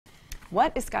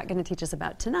What is Scott going to teach us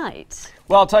about tonight?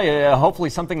 Well, I'll tell you, hopefully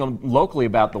something locally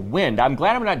about the wind. I'm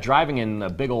glad I'm not driving in a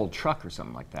big old truck or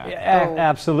something like that. Yeah,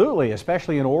 absolutely,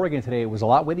 especially in Oregon today. It was a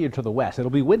lot windier to the west.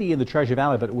 It'll be windy in the Treasure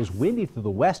Valley, but it was windy to the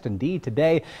west indeed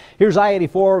today. Here's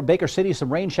I-84, Baker City,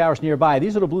 some rain showers nearby.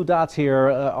 These little blue dots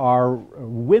here are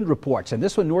wind reports, and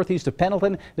this one northeast of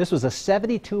Pendleton, this was a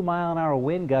 72-mile-an-hour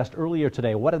wind gust earlier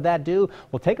today. What did that do?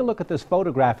 Well, take a look at this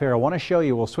photograph here. I want to show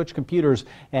you. We'll switch computers,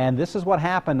 and this is what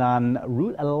happened on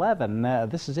Route 11.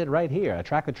 This is it right here, a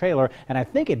tractor-trailer, and I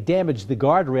think it damaged the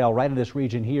guardrail right in this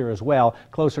region here as well.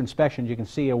 Closer inspection, you can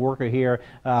see a worker here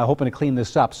hoping to clean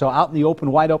this up. So out in the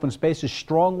open, wide open spaces,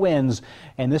 strong winds,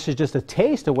 and this is just a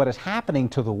taste of what is happening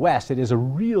to the west. It is a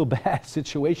real bad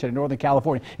situation in Northern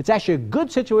California. It's actually a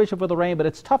good situation for the rain, but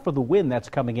it's tough for the wind that's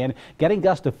coming in, getting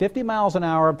gusts to 50 miles an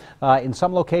hour in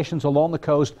some locations along the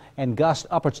coast, and gusts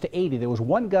upwards to 80. There was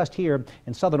one gust here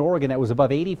in southern Oregon that was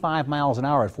above 85 miles an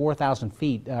hour at 4,000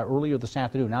 feet earlier this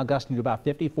afternoon, now gusting to about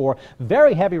 54.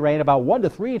 Very heavy rain, about 1 to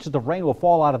 3 inches of rain will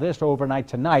fall out of this overnight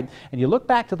tonight. And you look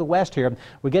back to the west here,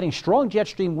 we're getting strong jet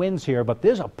stream winds here, but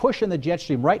there's a push in the jet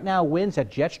stream. Right now, winds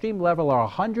at jet stream level are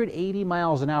 180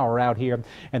 miles an hour out here,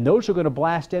 and those are going to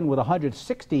blast in with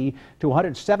 160 to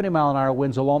 170 mile an hour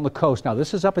winds along the coast. Now,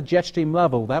 this is up at jet stream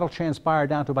level. That'll transpire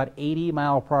down to about 80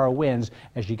 mile per hour winds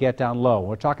as you get down low.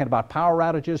 We're talking about power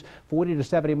outages, 40 to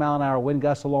 70 mile an hour wind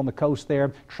gusts along the coast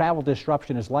there. Travel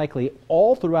disruption is likely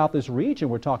all throughout this region.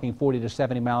 We're talking 40 to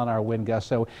 70 mile an hour wind gusts.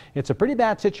 So it's a pretty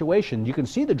bad situation. You can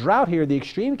see the drought here, the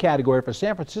extreme category for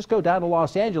San Francisco down to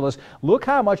Los Angeles. Look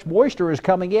how much moisture is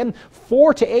coming in,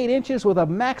 4 to 8 inches with a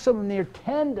maximum near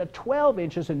 10 to 12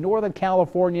 inches in Northern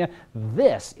California.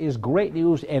 This is great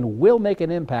news and will make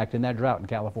an impact in that drought in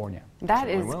California. That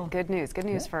is good news. Good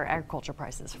news for agriculture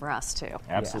prices for us too.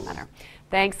 Absolutely.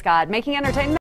 Thanks, Scott. Making entertainment.